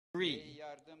agree.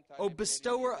 O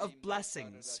bestower of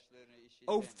blessings,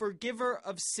 O forgiver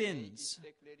of sins,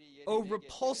 O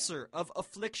repulsor of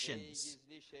afflictions,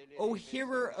 O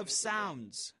hearer of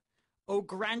sounds, O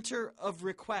granter of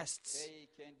requests,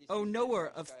 O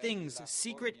knower of things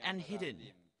secret and hidden.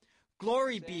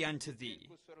 Glory be unto thee.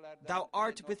 Thou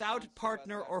art without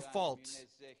partner or fault.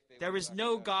 There is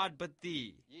no God but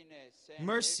thee.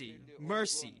 Mercy,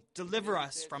 mercy, deliver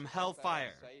us from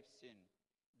hellfire.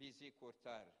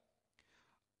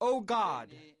 O God,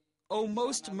 O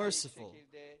most merciful,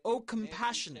 O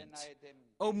compassionate,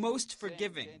 O most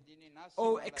forgiving,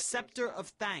 O acceptor of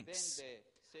thanks,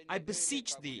 I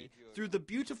beseech thee, through the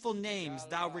beautiful names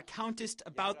thou recountest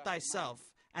about thyself,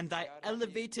 and thy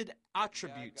elevated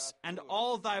attributes, and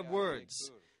all thy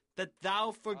words, that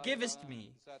thou forgivest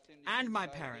me, and my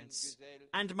parents,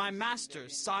 and my master,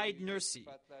 Sayyid Nursi,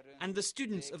 and the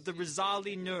students of the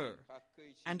Risale-i Nur,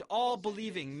 and all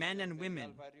believing men and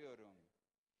women,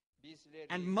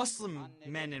 and Muslim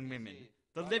men and women,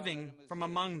 the living from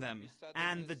among them,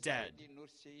 and the dead.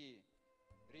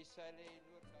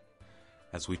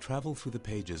 As we travel through the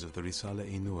pages of the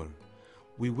Risale-i Nur,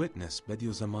 we witness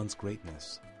Bediuzzaman's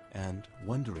greatness, and,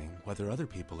 wondering whether other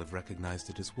people have recognized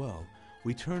it as well,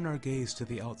 we turn our gaze to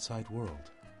the outside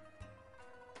world.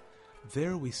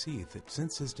 There we see that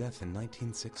since his death in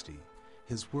 1960,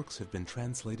 his works have been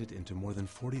translated into more than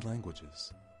 40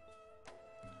 languages.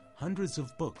 Hundreds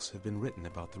of books have been written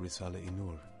about the Risale-i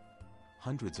Nur.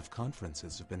 Hundreds of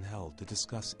conferences have been held to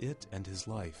discuss it and his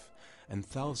life, and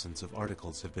thousands of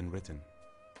articles have been written.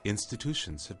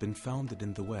 Institutions have been founded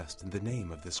in the West in the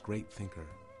name of this great thinker.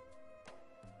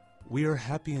 We are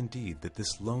happy indeed that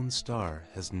this lone star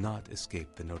has not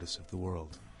escaped the notice of the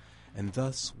world, and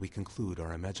thus we conclude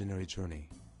our imaginary journey.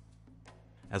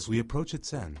 As we approach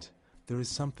its end, there is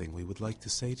something we would like to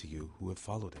say to you who have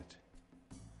followed it.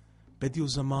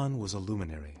 Bediuzzaman was a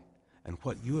luminary, and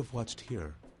what you have watched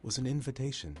here was an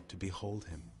invitation to behold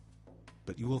him.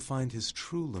 But you will find his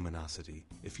true luminosity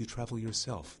if you travel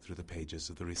yourself through the pages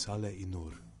of the Risale-i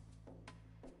Nur.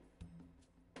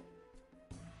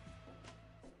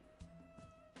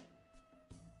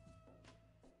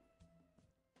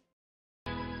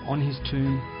 On his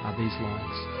tomb are these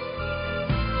lines.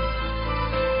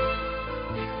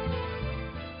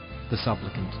 The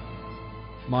Supplicant.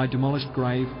 My demolished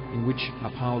grave, in which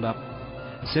are piled up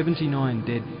 79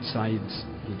 dead Sayyids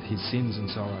with his sins and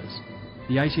sorrows.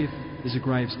 The 80th is a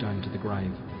gravestone to the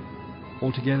grave.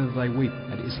 Altogether they weep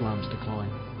at Islam's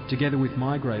decline. Together with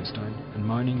my gravestone and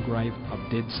moaning grave of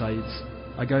dead Sayyids,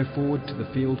 I go forward to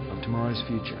the field of tomorrow's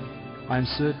future. I am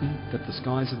certain that the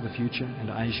skies of the future and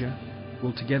Asia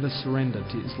will together surrender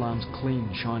to Islam's clean,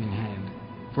 shining hand,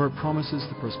 for it promises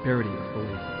the prosperity of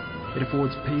belief. It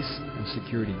affords peace and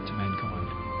security to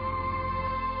mankind.